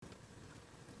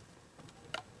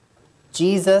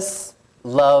Jesus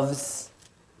loves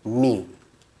me.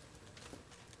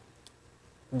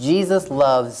 Jesus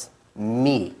loves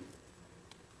me.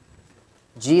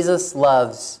 Jesus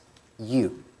loves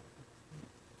you.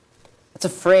 It's a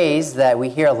phrase that we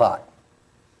hear a lot,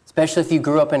 especially if you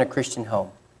grew up in a Christian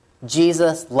home.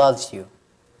 Jesus loves you.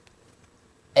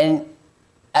 And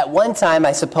at one time,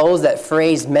 I suppose that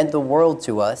phrase meant the world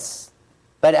to us.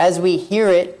 But as we hear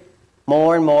it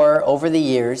more and more over the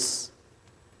years,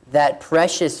 that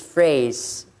precious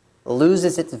phrase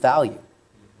loses its value.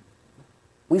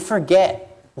 We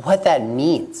forget what that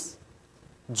means.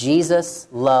 Jesus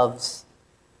loves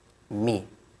me.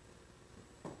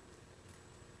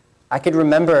 I could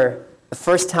remember the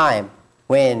first time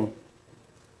when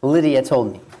Lydia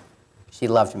told me she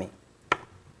loved me.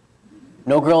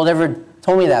 No girl had ever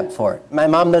told me that before. My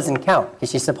mom doesn't count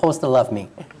because she's supposed to love me.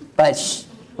 But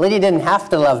Lydia didn't have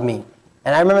to love me.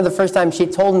 And I remember the first time she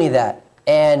told me that.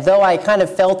 And though I kind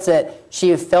of felt it,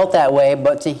 she felt that way,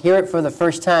 but to hear it for the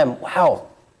first time, wow,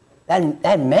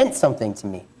 that meant something to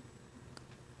me.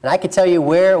 And I could tell you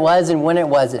where it was and when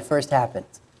it first happened.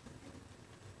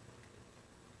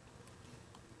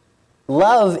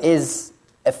 Love is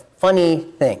a funny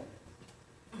thing.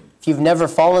 If you've never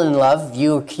fallen in love,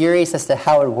 you're curious as to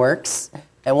how it works.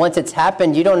 And once it's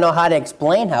happened, you don't know how to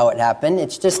explain how it happened.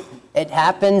 It's just, it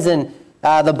happens, and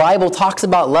the Bible talks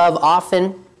about love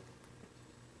often.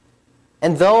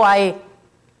 And though I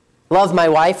love my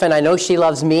wife, and I know she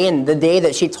loves me, and the day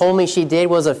that she told me she did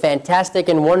was a fantastic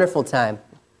and wonderful time.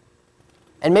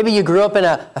 And maybe you grew up in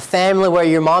a family where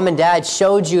your mom and dad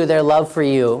showed you their love for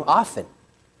you often.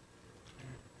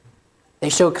 They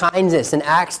showed kindness and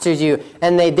acts to you,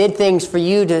 and they did things for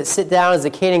you to sit down as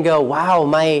a kid and go, wow,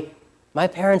 my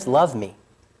parents love me.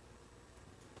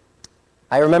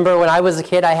 I remember when I was a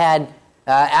kid, I had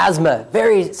asthma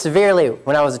very severely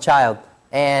when I was a child.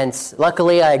 And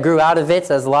luckily, I grew out of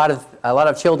it, as a lot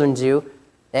of children do.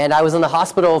 And I was in the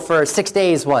hospital for 6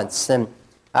 days once, and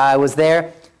I was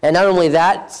there. And not only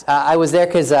that, I was there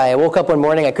because I woke up one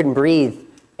morning, I couldn't breathe.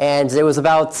 And it was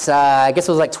about, I guess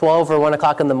it was like 12 or 1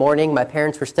 o'clock in the morning. My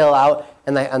parents were still out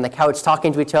on the couch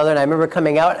talking to each other. And I remember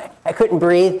coming out, I couldn't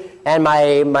breathe. And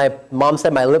my mom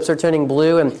said my lips are turning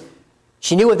blue. And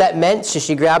she knew what that meant, so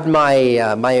she grabbed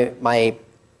my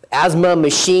asthma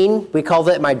machine. We called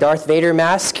it my Darth Vader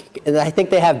mask. And I think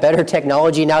they have better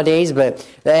technology nowadays, but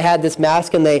they had this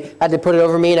mask and they had to put it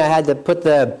over me, and I had to put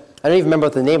I don't even remember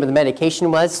what the name of the medication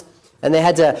was. And they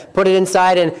had to put it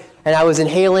inside, and I was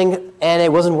inhaling, and it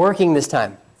wasn't working this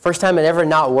time. First time it ever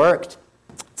not worked.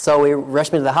 So we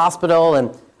rushed me to the hospital,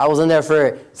 and I was in there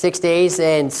for 6 days,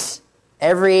 and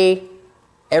every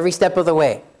step of the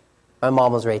way, my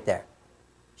mom was right there.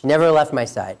 She never left my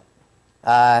side.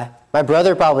 My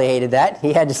brother probably hated that.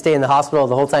 He had to stay in the hospital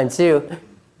the whole time too.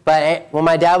 But when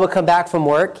my dad would come back from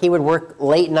work, he would work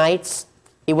late nights.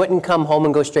 He wouldn't come home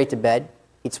and go straight to bed.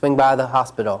 He'd swing by the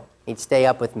hospital. He'd stay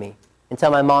up with me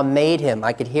until my mom made him.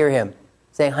 I could hear him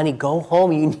saying, honey, go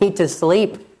home. You need to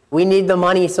sleep. We need the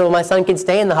money so my son can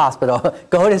stay in the hospital.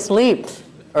 Go to sleep.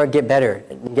 Or get better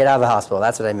and get out of the hospital.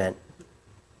 That's what I meant.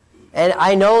 And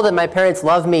I know that my parents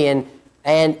love me,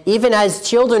 and even as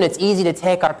children, it's easy to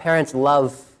take our parents'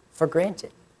 love for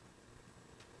granted.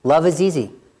 Love is easy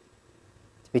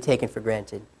to be taken for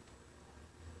granted.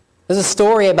 There's a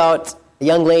story about a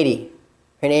young lady.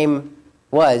 Her name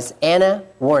was Anna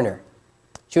Warner.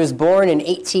 She was born in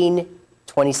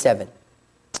 1827.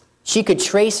 She could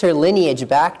trace her lineage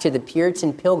back to the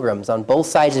Puritan Pilgrims on both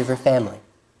sides of her family.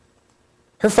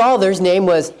 Her father's name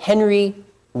was Henry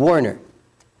Warner,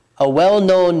 a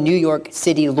well-known New York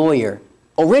City lawyer,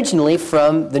 originally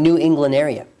from the New England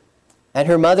area. And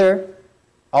her mother,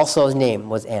 also his name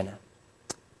was Anna.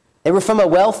 They were from a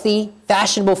wealthy,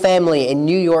 fashionable family in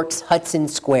New York's Hudson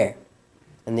Square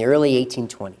in the early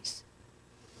 1820s.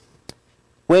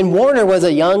 When Warner was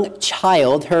a young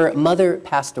child, her mother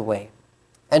passed away,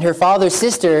 and her father's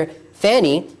sister,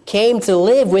 Fanny, came to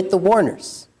live with the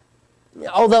Warners.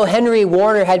 Although Henry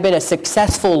Warner had been a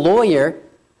successful lawyer,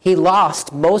 he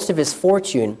lost most of his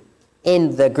fortune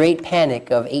in the Great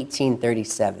Panic of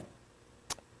 1837,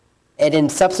 and in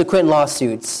subsequent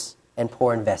lawsuits and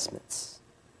poor investments.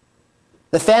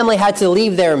 The family had to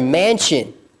leave their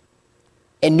mansion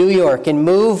in New York and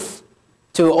move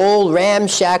to an old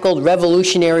ramshackled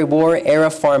Revolutionary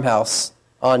War-era farmhouse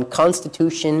on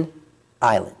Constitution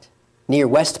Island, near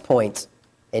West Point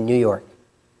in New York.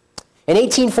 In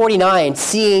 1849,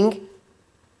 seeing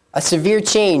a severe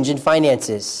change in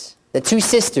finances, the two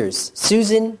sisters,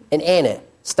 Susan and Anna,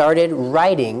 started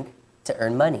writing to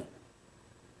earn money.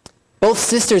 Both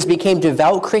sisters became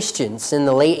devout Christians in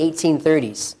the late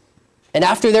 1830s, And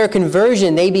after their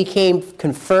conversion, they became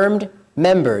confirmed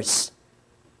members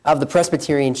of the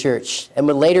Presbyterian Church and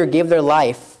would later give their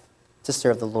life to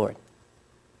serve the Lord.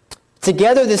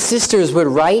 Together, the sisters would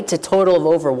write a total of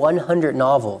over 100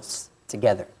 novels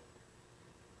together.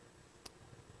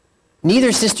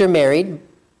 Neither sister married,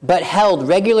 but held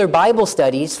regular Bible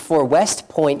studies for West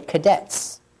Point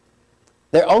cadets.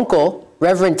 Their uncle,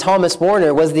 Reverend Thomas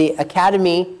Warner, was the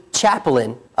Academy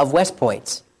chaplain of West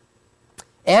Point.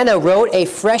 Anna wrote a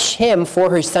fresh hymn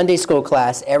for her Sunday school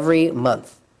class every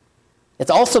month. It's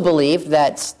also believed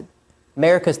that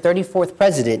America's 34th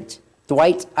president,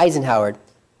 Dwight Eisenhower,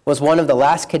 was one of the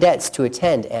last cadets to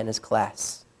attend Anna's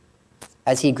class,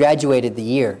 as he graduated the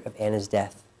year of Anna's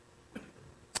death.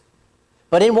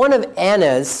 But in one of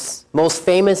Anna's most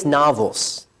famous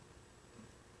novels,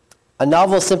 a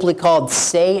novel simply called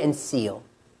Say and Seal,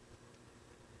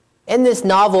 in this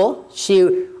novel,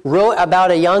 she wrote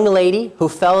about a young lady who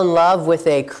fell in love with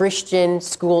a Christian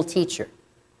school teacher.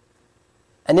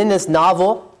 And in this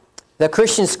novel, the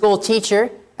Christian school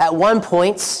teacher, at one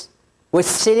point, was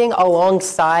sitting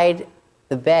alongside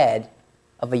the bed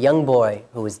of a young boy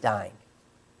who was dying.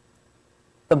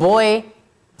 The boy,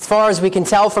 as far as we can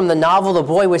tell from the novel, the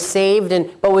boy was saved,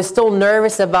 but was still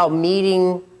nervous about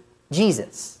meeting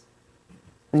Jesus.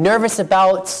 Nervous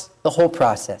about the whole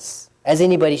process, as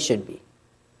anybody should be.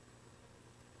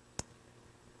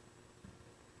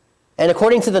 And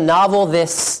according to the novel,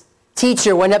 this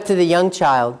teacher went up to the young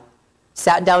child,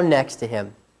 sat down next to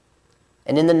him,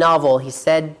 and in the novel, he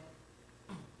said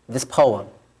this poem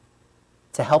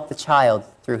to help the child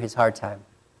through his hard time.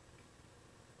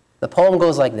 The poem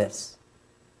goes like this: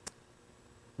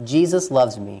 Jesus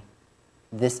loves me,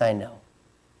 this I know,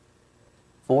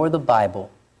 for the Bible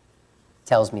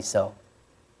tells me so.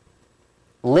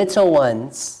 Little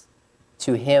ones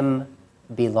to him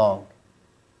belong.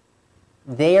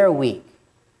 They are weak,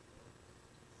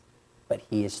 but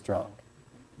he is strong.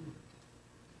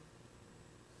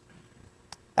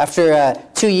 After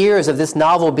 2 years of this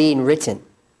novel being written,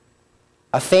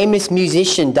 a famous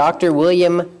musician, Dr.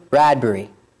 William Bradbury,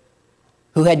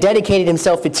 who had dedicated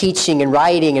himself to teaching and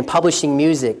writing and publishing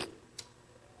music,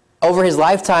 over his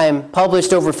lifetime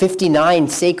published over 59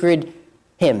 sacred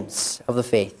hymns of the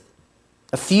faith.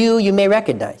 A few you may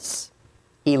recognize: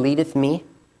 He Leadeth Me,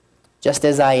 Just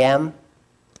As I Am,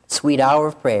 Sweet Hour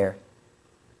of Prayer,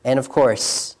 and of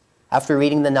course, after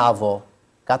reading the novel,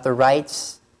 got the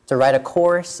rights to write a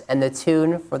chorus and the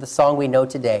tune for the song we know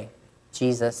today,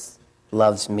 Jesus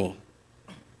Loves Me.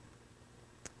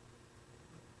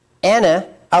 Anna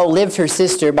outlived her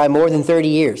sister by more than 30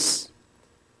 years,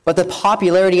 but the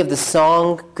popularity of the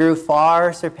song grew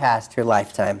far surpassed her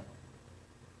lifetime.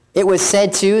 It was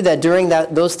said, too, that during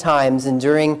those times and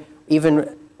during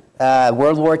even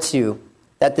World War II,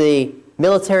 that the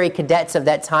military cadets of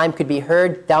that time could be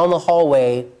heard down the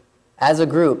hallway as a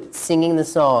group singing the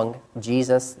song,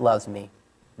 Jesus Loves Me,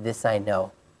 This I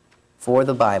Know, for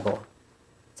the Bible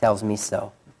tells me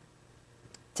so.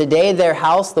 Today, their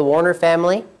house, the Warner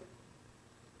family,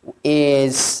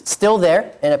 is still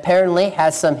there and apparently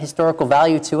has some historical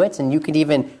value to it, and you could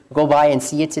even go by and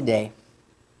see it today.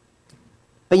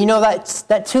 But you know,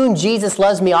 that tune, Jesus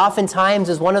Loves Me, oftentimes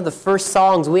is one of the first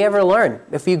songs we ever learn.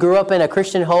 If you grew up in a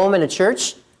Christian home and a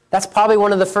church, that's probably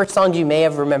one of the first songs you may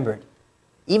have remembered.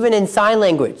 Even in sign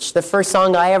language, the first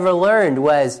song I ever learned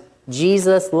was,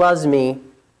 Jesus Loves Me,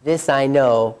 This I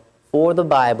Know, for the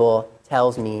Bible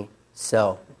tells me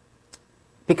so.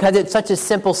 Because it's such a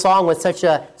simple song with such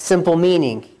a simple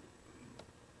meaning.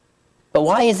 But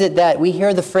why is it that we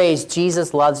hear the phrase,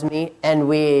 Jesus loves me, and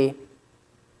we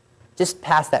just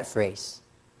pass that phrase?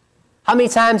 How many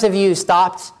times have you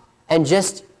stopped and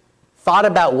just thought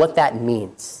about what that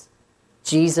means?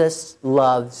 Jesus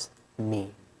loves me.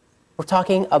 We're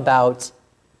talking about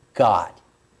God.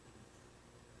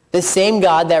 The same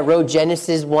God that wrote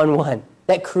Genesis 1:1,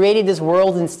 that created this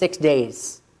world in 6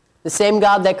 days. The same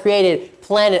God that created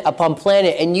planet upon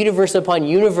planet and universe upon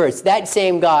universe. That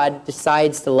same God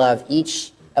decides to love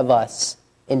each of us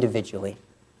individually.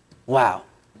 Wow.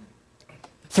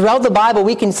 Throughout the Bible,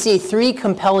 we can see 3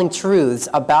 compelling truths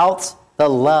about the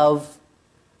love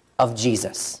of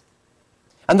Jesus.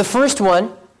 And the first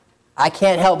one, I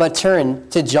can't help but turn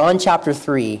to John chapter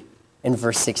 3 and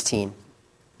verse 16.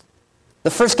 The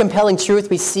first compelling truth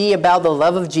we see about the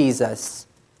love of Jesus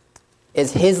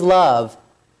is his love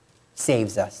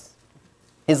saves us.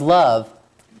 His love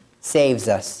saves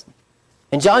us.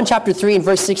 In John chapter 3 and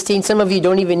verse 16, some of you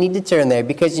don't even need to turn there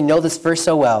because you know this verse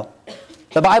so well.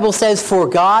 The Bible says, "For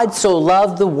God so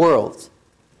loved the world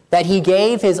that he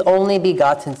gave his only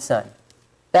begotten Son,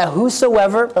 that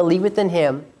whosoever believeth in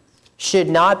him should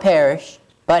not perish,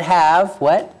 but have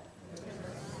what?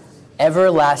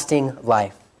 Everlasting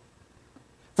life.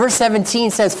 Verse 17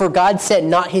 says, for God sent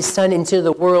not his Son into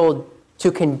the world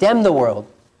to condemn the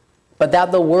world, but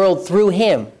that the world through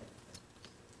him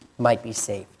might be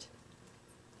saved.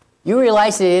 You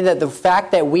realize today that the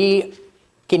fact that we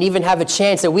can even have a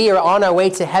chance, that we are on our way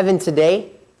to heaven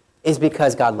today, is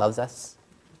because God loves us.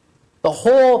 The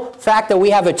whole fact that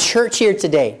we have a church here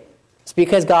today is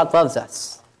because God loves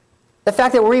us. The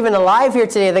fact that we're even alive here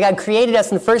today, that God created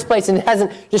us in the first place and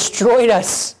hasn't destroyed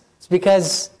us, is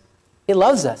because he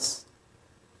loves us.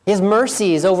 His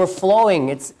mercy is overflowing.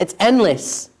 It's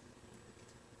endless.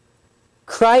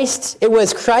 It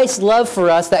was Christ's love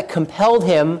for us that compelled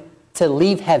him to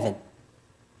leave heaven.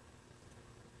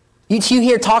 You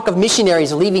hear talk of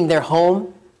missionaries leaving their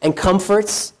home and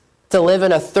comforts to live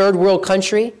in a third world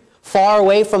country, far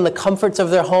away from the comforts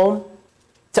of their home,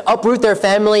 to uproot their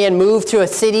family and move to a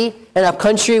city and a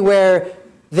country where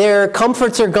their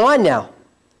comforts are gone now.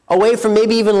 Away from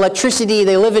maybe even electricity,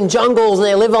 they live in jungles and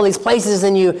they live all these places,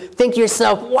 and you think to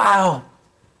yourself, wow.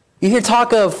 You hear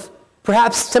talk of,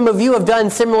 perhaps some of you have done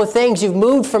similar things. You've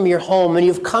moved from your home and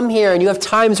you've come here and you have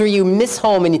times where you miss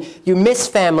home and you miss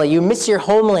family, you miss your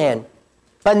homeland.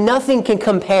 But nothing can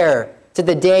compare to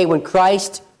the day when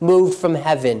Christ moved from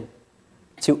heaven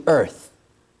to earth.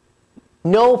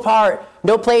 No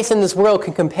place in this world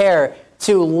can compare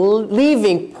to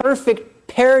leaving perfect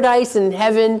paradise in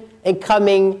heaven and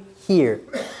coming here.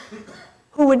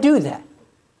 Who would do that?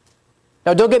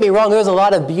 Now, don't get me wrong, there's a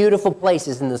lot of beautiful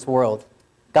places in this world.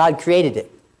 God created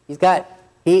it.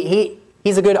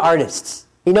 He's a good artist.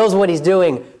 He knows what he's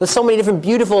doing. There's so many different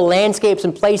beautiful landscapes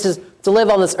and places to live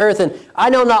on this earth. And I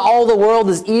know not all the world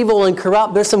is evil and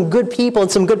corrupt. There's some good people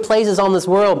and some good places on this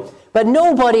world. But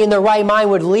nobody in their right mind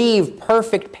would leave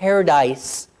perfect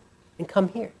paradise and come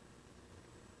here.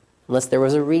 Unless there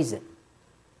was a reason.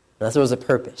 Unless there was a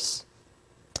purpose.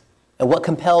 And what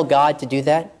compelled God to do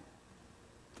that?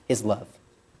 His love.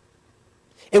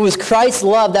 It was Christ's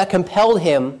love that compelled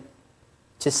him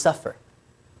to suffer.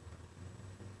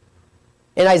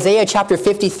 In Isaiah chapter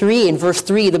 53 and verse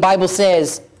 3, the Bible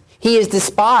says, he is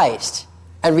despised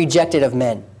and rejected of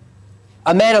men,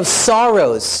 a man of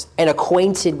sorrows and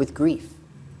acquainted with grief.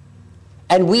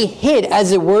 And we hid,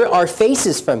 as it were, our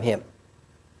faces from him.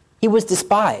 He was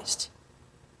despised,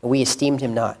 and we esteemed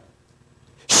him not.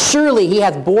 Surely he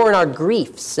hath borne our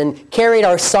griefs and carried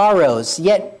our sorrows,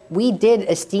 yet we did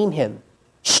esteem him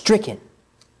stricken,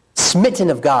 smitten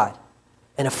of God,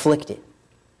 and afflicted.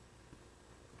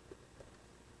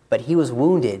 But he was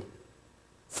wounded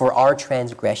for our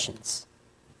transgressions.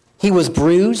 He was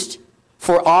bruised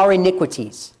for our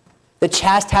iniquities. The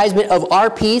chastisement of our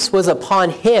peace was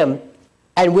upon him,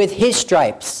 and with his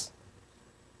stripes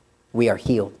we are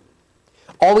healed.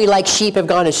 All we like sheep have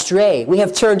gone astray. We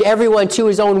have turned everyone to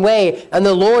his own way, and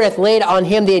the Lord hath laid on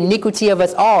him the iniquity of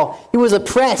us all. He was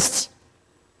oppressed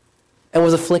and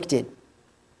was afflicted,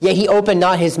 yet he opened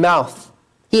not his mouth.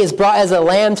 He is brought as a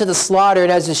lamb to the slaughter,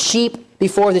 and as a sheep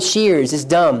before the shears is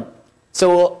dumb.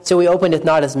 So he openeth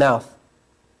not his mouth.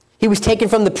 He was taken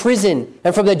from the prison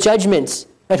and from the judgment.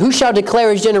 And who shall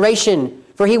declare his generation?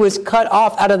 For he was cut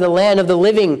off out of the land of the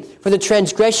living. For the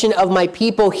transgression of my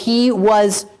people he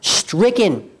was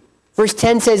stricken. Verse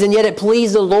 10 says, and yet it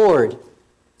pleased the Lord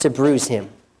to bruise him.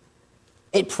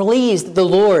 It pleased the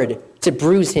Lord to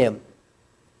bruise him.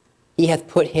 He hath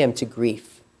put him to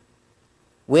grief.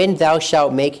 When thou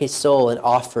shalt make his soul an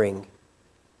offering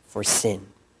for sin.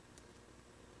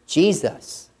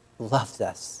 Jesus loved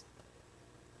us.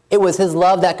 It was his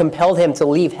love that compelled him to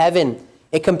leave heaven.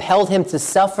 It compelled him to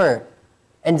suffer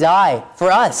and die for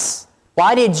us.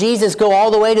 Why did Jesus go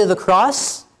all the way to the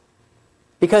cross?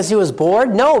 Because he was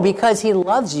bored? No, because he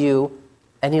loves you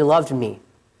and he loved me.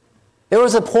 There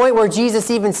was a point where Jesus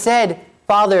even said,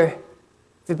 Father,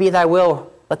 if it be thy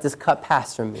will, let this cup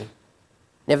pass from me.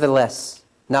 Nevertheless,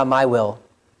 not my will,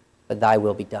 but thy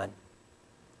will be done.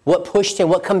 What pushed him,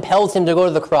 what compelled him to go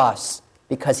to the cross?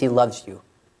 Because he loves you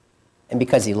and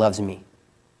because he loves me.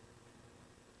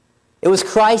 It was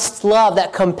Christ's love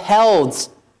that compelled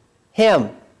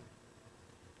him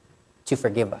to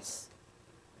forgive us,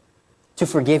 to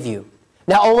forgive you.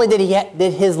 Not only did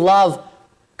his love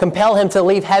compel him to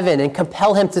leave heaven and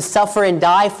compel him to suffer and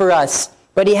die for us,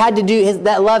 but he had to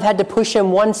that love had to push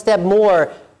him one step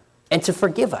more and to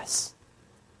forgive us.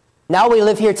 Now we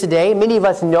live here today. Many of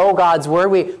us know God's word.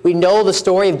 We know the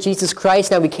story of Jesus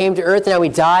Christ. Now we came to earth and now he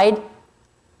died.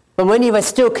 But many of us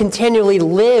still continually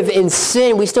live in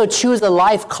sin. We still choose a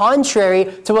life contrary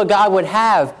to what God would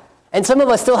have. And some of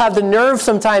us still have the nerve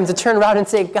sometimes to turn around and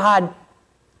say, God,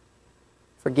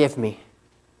 forgive me.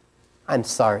 I'm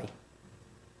sorry.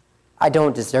 I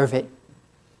don't deserve it.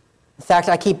 In fact,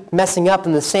 I keep messing up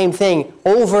in the same thing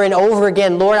over and over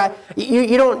again. Lord, I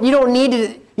don't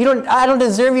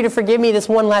deserve you to forgive me this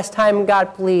one last time.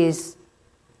 God, please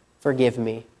forgive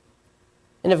me.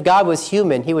 And if God was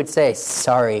human, he would say,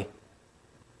 sorry.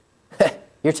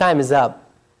 Your time is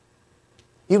up.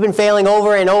 You've been failing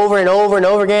over and over and over and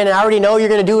over again, and I already know you're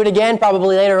going to do it again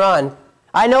probably later on.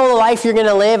 I know the life you're going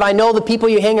to live. I know the people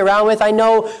you hang around with. I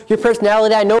know your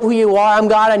personality. I know who you are. I'm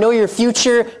God. I know your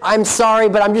future. I'm sorry,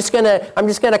 but I'm just going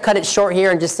to cut it short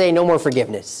here and just say no more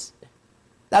forgiveness.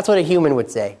 That's what a human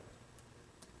would say.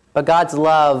 But God's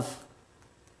love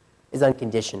is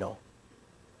unconditional.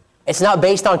 It's not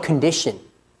based on condition.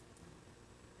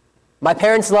 My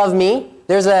parents love me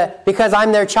because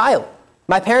I'm their child.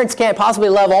 My parents can't possibly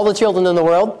love all the children in the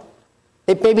world.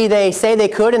 Maybe they say they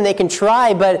could and they can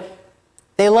try, but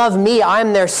they love me.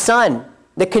 I'm their son.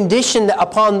 The condition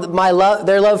upon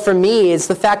their love for me is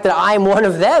the fact that I'm one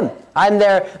of them. I'm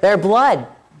their blood.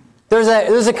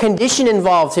 There's a condition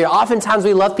involved here. Oftentimes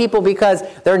we love people because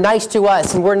they're nice to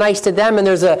us and we're nice to them, and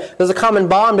there's a common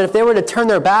bond. But if they were to turn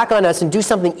their back on us and do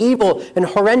something evil and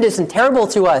horrendous and terrible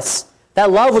to us,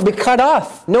 that love would be cut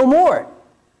off. No more.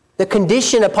 The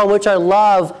condition upon which our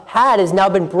love has now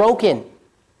been broken.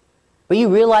 But you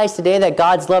realize today that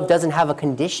God's love doesn't have a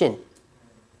condition.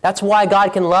 That's why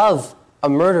God can love a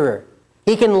murderer.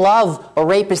 He can love a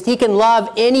rapist. He can love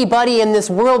anybody in this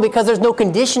world because there's no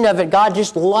condition of it. God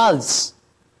just loves.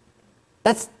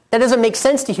 That doesn't make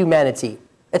sense to humanity.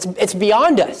 It's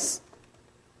beyond us.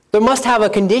 There must have a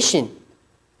condition.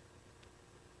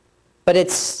 But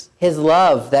it's his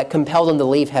love that compelled him to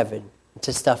leave heaven,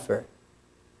 to suffer,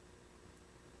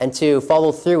 and to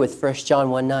follow through with 1 John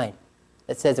 1:9.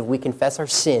 That says if we confess our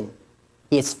sin,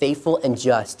 he is faithful and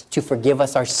just to forgive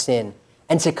us our sin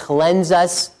and to cleanse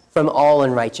us from all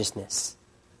unrighteousness.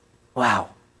 Wow.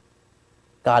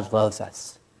 God loves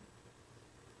us.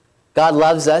 God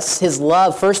loves us. His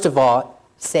love, first of all,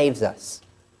 saves us.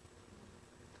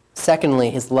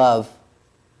 Secondly, his love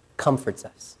comforts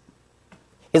us.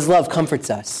 His love comforts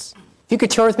us. If you could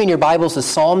turn with me in your Bibles to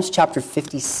Psalms chapter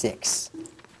 56.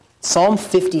 Psalm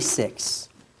 56.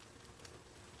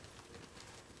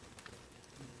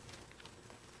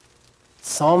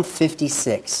 Psalm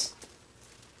 56.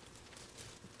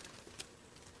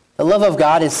 The love of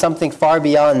God is something far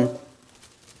beyond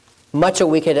much what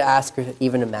we could ask or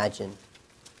even imagine.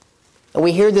 And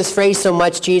we hear this phrase so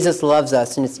much, Jesus loves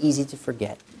us, and it's easy to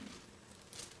forget.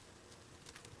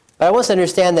 But I want us to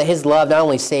understand that his love not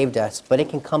only saved us, but it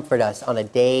can comfort us on a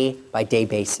day-by-day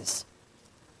basis.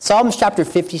 Psalms chapter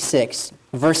 56,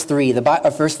 verse 3,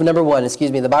 verse number 1,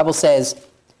 the Bible says,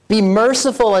 "Be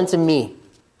merciful unto me,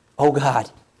 O God,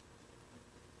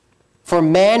 for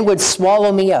man would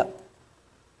swallow me up.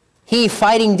 He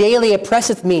fighting daily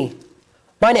oppresseth me.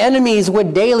 Mine enemies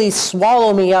would daily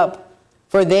swallow me up,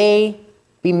 for they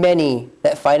be many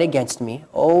that fight against me,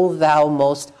 O thou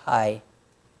most high."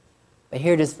 But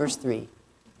here it is, verse 3.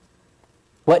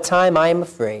 "What time I am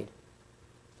afraid,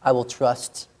 I will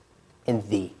trust in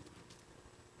thee."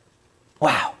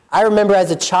 Wow. I remember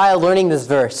as a child learning this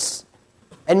verse,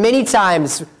 and many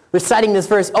times reciting this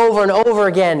verse over and over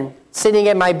again, sitting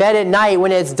at my bed at night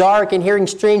when it's dark and hearing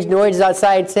strange noises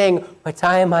outside saying, "What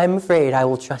time I'm afraid, I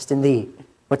will trust in thee.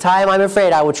 What time I'm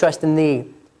afraid, I will trust in thee."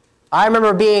 I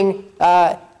remember being,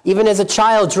 even as a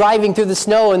child, driving through the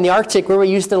snow in the Arctic where we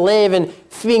used to live and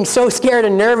being so scared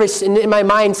and nervous and in my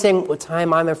mind saying, "What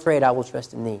time I'm afraid, I will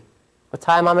trust in thee. What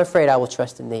time I'm afraid, I will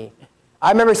trust in thee." I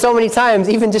remember so many times,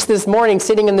 even just this morning,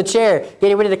 sitting in the chair,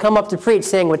 getting ready to come up to preach,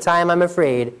 saying, "What time I'm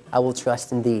afraid, I will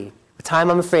trust in thee. What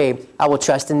time I'm afraid, I will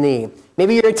trust in thee."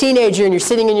 Maybe you're a teenager and you're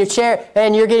sitting in your chair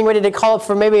and you're getting ready to call up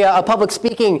for maybe a public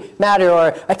speaking matter,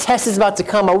 or a test is about to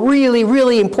come, a really,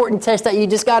 really important test that you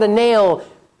just got to nail.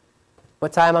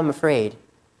 "What time I'm afraid,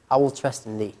 I will trust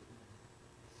in thee."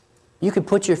 You can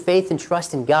put your faith and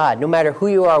trust in God, no matter who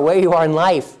you are, where you are in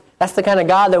life. That's the kind of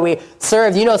God that we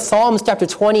serve. You know, Psalms chapter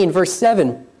 20 and verse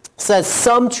 7 says,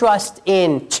 "Some trust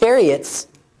in chariots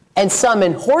and some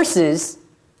in horses,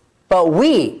 but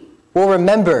we will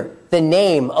remember the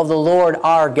name of the Lord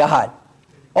our God."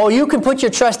 Oh, you can put your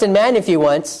trust in man if you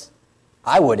want.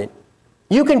 I wouldn't.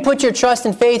 You can put your trust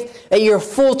and faith, your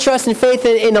full trust and faith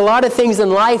in a lot of things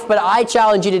in life, but I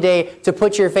challenge you today to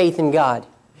put your faith in God.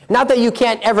 Not that you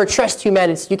can't ever trust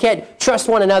humanity. You can't trust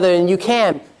one another, and you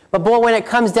can. But boy, when it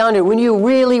comes down to it, when you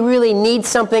really, really need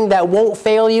something that won't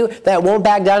fail you, that won't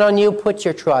back down on you, put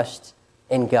your trust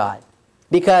in God.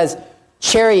 Because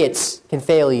chariots can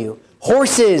fail you.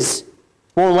 Horses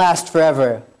won't last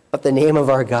forever, but the name of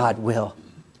our God will.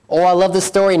 Oh, I love the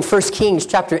story in 1 Kings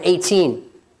chapter 18.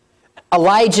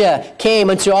 Elijah came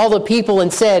unto all the people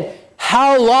and said,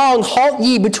 "How long halt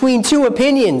ye between two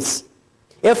opinions?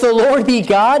 If the Lord be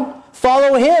God,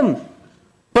 follow him.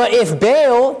 But if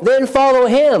Baal, then follow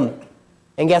him."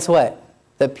 And guess what?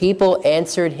 The people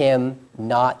answered him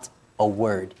not a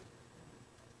word.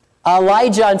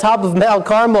 Elijah on top of Mount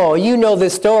Carmel, you know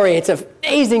this story. It's an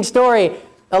amazing story.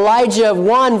 Elijah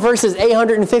 1 versus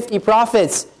 850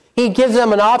 prophets. He gives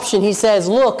them an option. He says,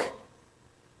 look,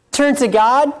 turn to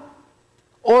God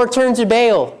or turn to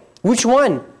Baal. Which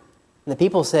one? And the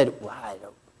people said, well,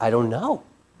 I don't know.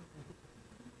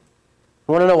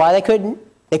 You want to know why they couldn't?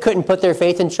 They couldn't put their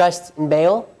faith and trust in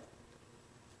Baal?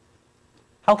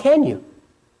 How can you?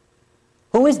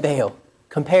 Who is Baal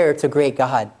compared to great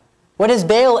God? What has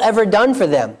Baal ever done for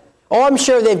them? Oh, I'm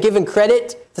sure they've given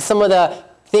credit to some of the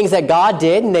things that God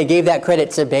did, and they gave that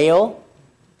credit to Baal.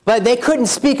 But they couldn't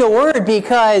speak a word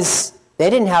because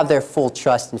they didn't have their full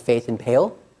trust and faith in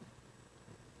Baal.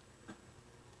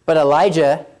 But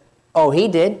Elijah, he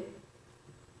did.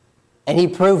 And he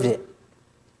proved it.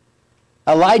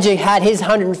 Elijah had his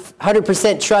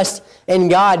 100% trust in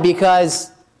God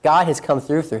because God has come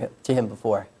through to him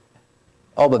before.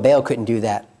 Oh, but Baal couldn't do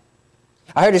that.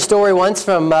 I heard a story once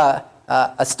from a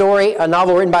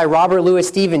novel written by Robert Louis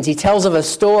Stevens. He tells of a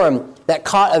storm that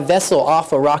caught a vessel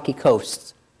off a rocky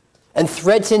coast and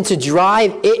threatened to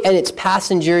drive it and its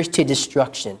passengers to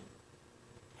destruction.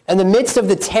 In the midst of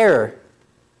the terror,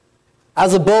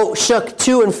 as the boat shook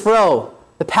to and fro,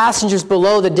 the passengers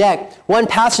below the deck, one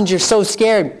passenger so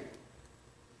scared,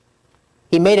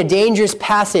 he made a dangerous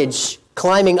passage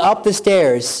climbing up the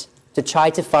stairs to try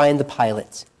to find the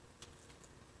pilot.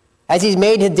 As he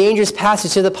made his dangerous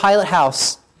passage to the pilot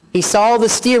house, he saw the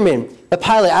steerman, the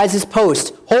pilot, as his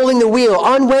post, holding the wheel,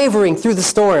 unwavering through the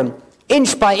storm,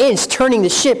 inch by inch, turning the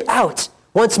ship out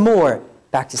once more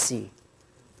back to sea.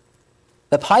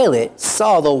 The pilot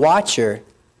saw the watcher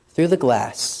through the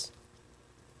glass,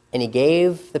 and he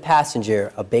gave the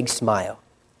passenger a big smile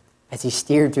as he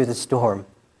steered through the storm.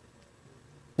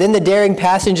 Then the daring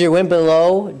passenger went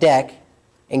below deck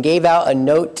and gave out a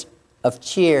note of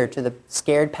cheer to the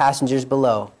scared passengers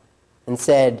below and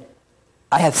said,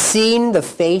 "I have seen the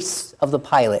face of the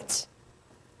pilot,"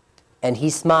 and he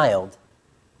smiled.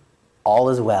 All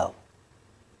is well.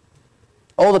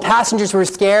 Oh, the passengers were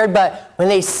scared, but when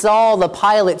they saw the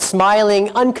pilot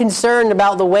smiling, unconcerned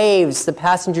about the waves, the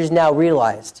passengers now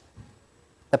realized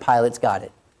the pilot's got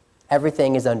it.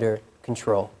 Everything is under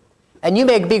control. And you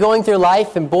may be going through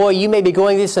life, and boy, you may be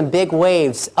going through some big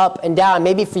waves, up and down,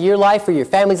 maybe for your life or your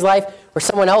family's life or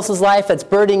someone else's life that's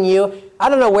burdening you. I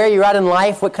don't know where you're at in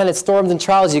life, what kind of storms and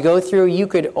trials you go through. You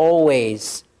could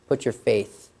always put your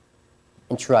faith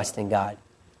and trust in God.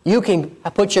 You can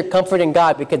put your comfort in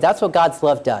God because that's what God's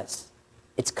love does.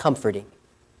 It's comforting.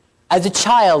 As a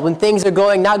child, when things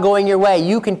are not going your way,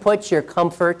 you can put your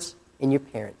comfort in your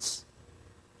parents.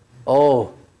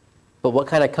 Oh, but what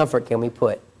kind of comfort can we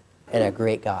put in a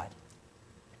great God?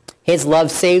 His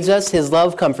love saves us. His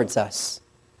love comforts us.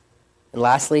 And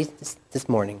lastly, this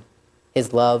morning,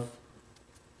 his love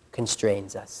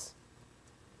constrains us.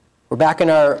 We're back in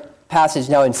our passage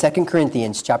now in 2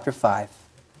 Corinthians chapter 5.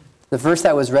 The verse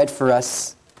that was read for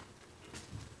us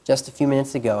just a few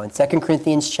minutes ago. In 2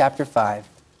 Corinthians chapter 5,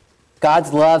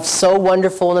 God's love so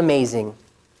wonderful and amazing,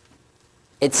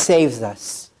 it saves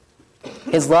us.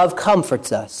 His love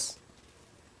comforts us.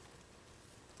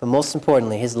 But most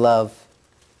importantly, his love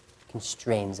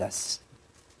constrains us.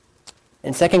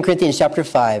 In 2 Corinthians chapter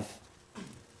 5,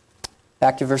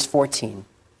 back to verse 14,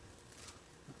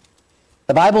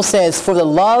 the Bible says, "For the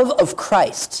love of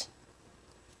Christ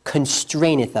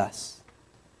constraineth us,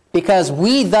 because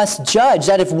we thus judge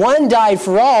that if one died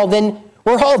for all, then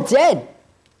we're all dead,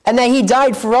 and that he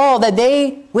died for all, that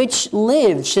they which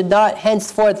live should not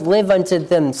henceforth live unto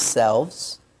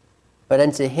themselves, but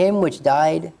unto him which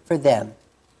died for them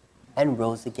and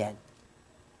rose again."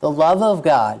 The love of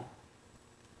God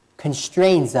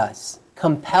constrains us,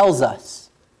 compels us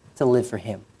to live for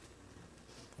him.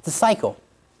 It's a cycle.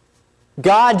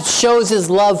 God shows his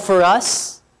love for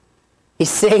us. He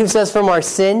saves us from our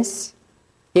sins.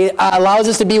 He allows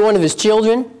us to be one of his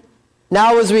children.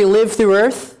 Now as we live through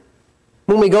earth,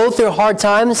 when we go through hard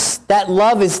times, that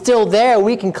love is still there.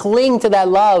 We can cling to that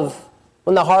love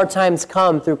when the hard times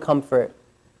come through comfort.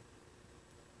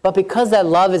 But because that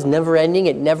love is never ending,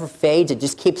 it never fades, it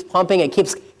just keeps pumping, it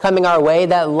keeps coming our way,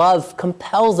 that love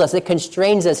compels us, it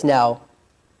constrains us now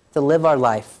to live our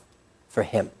life for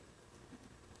him.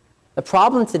 The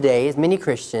problem today is many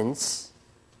Christians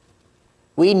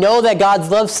We know that God's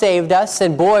love saved us,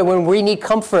 and boy, when we need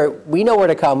comfort, we know where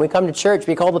to come. We come to church,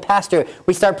 we call the pastor,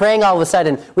 we start praying all of a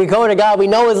sudden. We go to God, we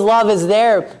know His love is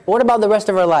there. But what about the rest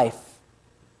of our life?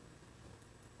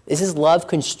 Does His love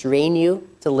constrain you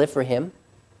to live for Him?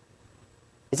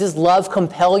 Does His love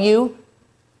compel you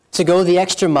to go the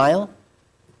extra mile?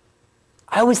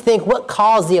 I always think, what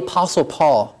caused the Apostle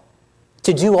Paul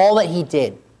to do all that he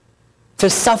did? To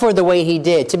suffer the way he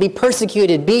did, to be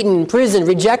persecuted, beaten, imprisoned,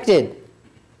 rejected?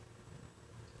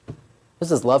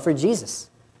 This is love for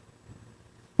Jesus.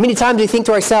 Many times we think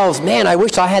to ourselves, man, I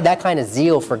wish I had that kind of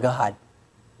zeal for God.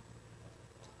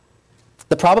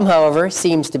 The problem, however,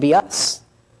 seems to be us.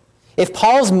 If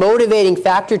Paul's motivating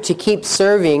factor to keep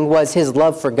serving was his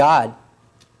love for God,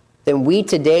 then we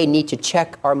today need to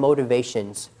check our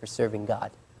motivations for serving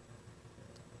God.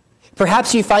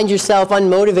 Perhaps you find yourself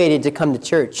unmotivated to come to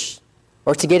church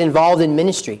or to get involved in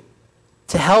ministry,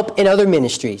 to help in other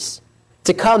ministries,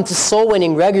 to come to soul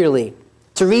winning regularly,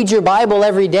 to read your Bible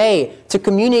every day, to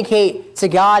communicate to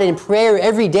God in prayer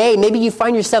every day. Maybe you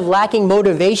find yourself lacking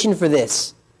motivation for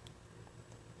this.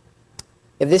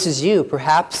 If this is you,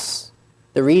 perhaps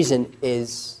the reason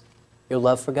is your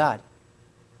love for God.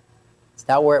 It's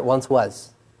not where it once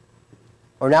was,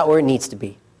 or not where it needs to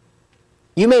be.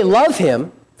 You may love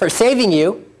Him for saving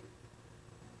you,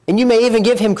 and you may even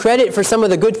give Him credit for some of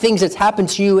the good things that's happened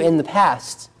to you in the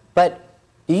past. But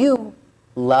do you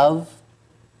love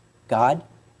God?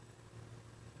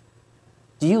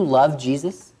 Do you love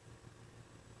Jesus?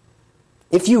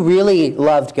 If you really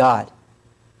loved God,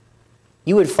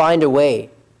 you would find a way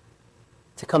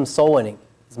to come soul winning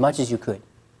as much as you could.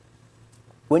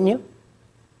 Wouldn't you?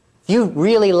 If you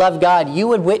really loved God, you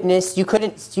would witness.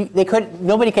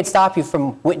 Nobody could stop you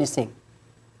from witnessing.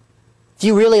 If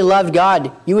you really loved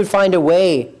God, you would find a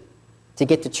way to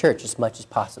get to church as much as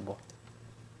possible.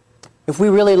 If we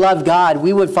really loved God,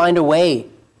 we would find a way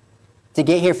to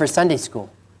get here for Sunday school.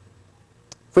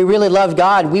 If we really loved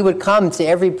God, we would come to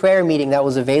every prayer meeting that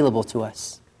was available to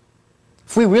us.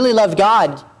 If we really loved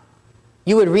God,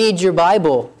 you would read your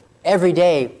Bible every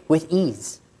day with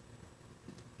ease.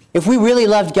 If we really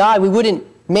loved God, we wouldn't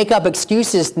make up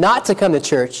excuses not to come to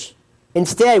church.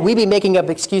 Instead, we'd be making up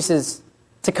excuses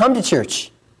to come to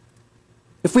church.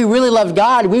 If we really loved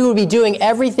God, we would be doing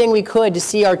everything we could to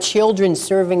see our children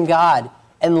serving God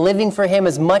and living for Him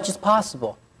as much as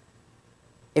possible.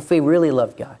 If we really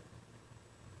loved God.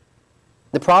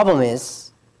 The problem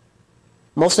is,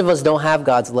 most of us don't have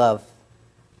God's love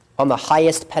on the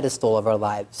highest pedestal of our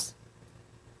lives.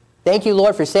 Thank you,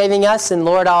 Lord, for saving us, and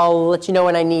Lord, I'll let you know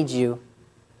when I need you.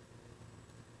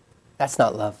 That's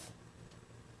not love.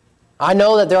 I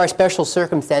know that there are special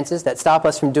circumstances that stop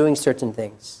us from doing certain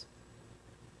things.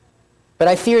 But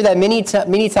I fear that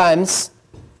many times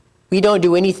we don't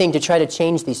do anything to try to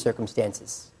change these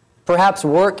circumstances. Perhaps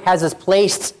work has us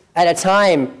placed at a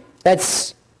time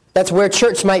that's where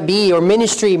church might be or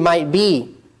ministry might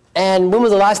be. And when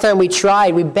was the last time we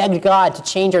begged God to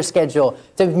change our schedule,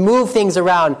 to move things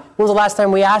around? When was the last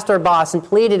time we asked our boss and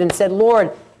pleaded and said,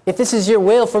 Lord, if this is your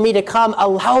will for me to come,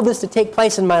 allow this to take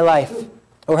place in my life?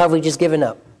 Or have we just given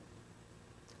up?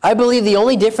 I believe the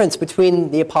only difference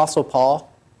between the Apostle Paul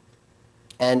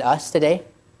and us today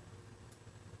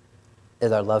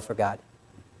is our love for God.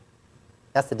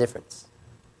 That's the difference.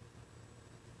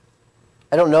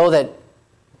 We know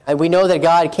that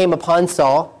God came upon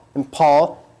Saul and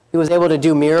Paul. He was able to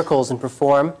do miracles and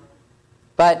perform.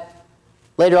 But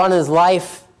later on in his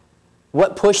life,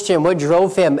 what pushed him, what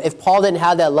drove him? If Paul didn't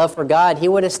have that love for God, he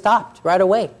would have stopped right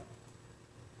away.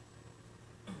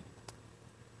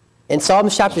 In Psalm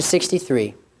chapter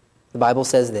 63, the Bible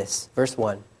says this, verse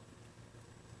 1,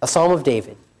 a psalm of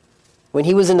David. When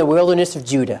he was in the wilderness of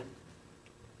Judah,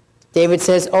 David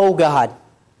says, O God,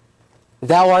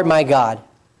 thou art my God.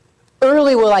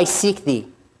 Early will I seek thee.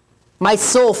 My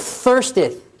soul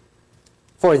thirsteth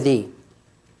for thee.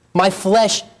 My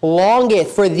flesh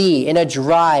longeth for thee in a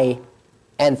dry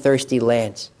and thirsty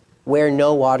land, where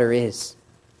no water is,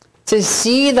 to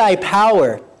see thy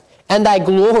power and thy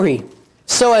glory,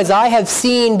 so as I have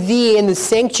seen thee in the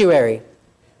sanctuary,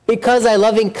 because thy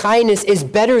loving kindness is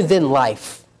better than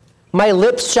life. My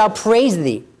lips shall praise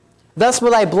thee. Thus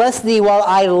will I bless thee while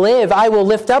I live. I will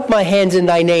lift up my hands in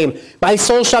thy name. My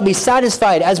soul shall be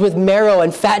satisfied as with marrow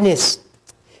and fatness,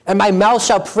 and my mouth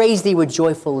shall praise thee with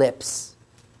joyful lips.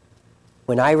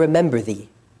 When I remember thee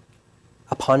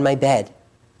upon my bed,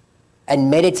 and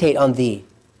meditate on thee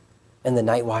in the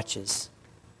night watches,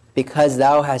 because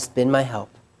thou hast been my help.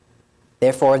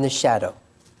 Therefore in the shadow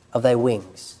of thy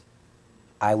wings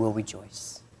I will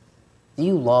rejoice. Do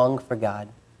you long for God?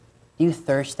 Do you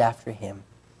thirst after Him?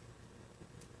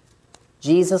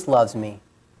 Jesus loves me,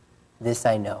 this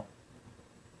I know,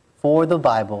 for the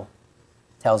Bible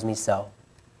tells me so.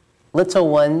 Little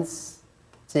ones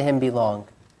to him belong.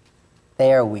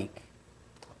 They are weak,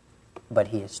 but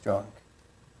he is strong.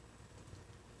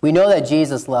 We know that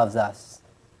Jesus loves us,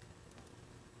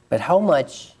 but how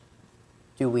much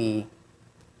do we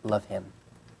love him?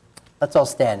 Let's all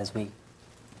stand as we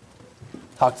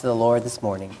talk to the Lord this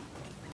morning.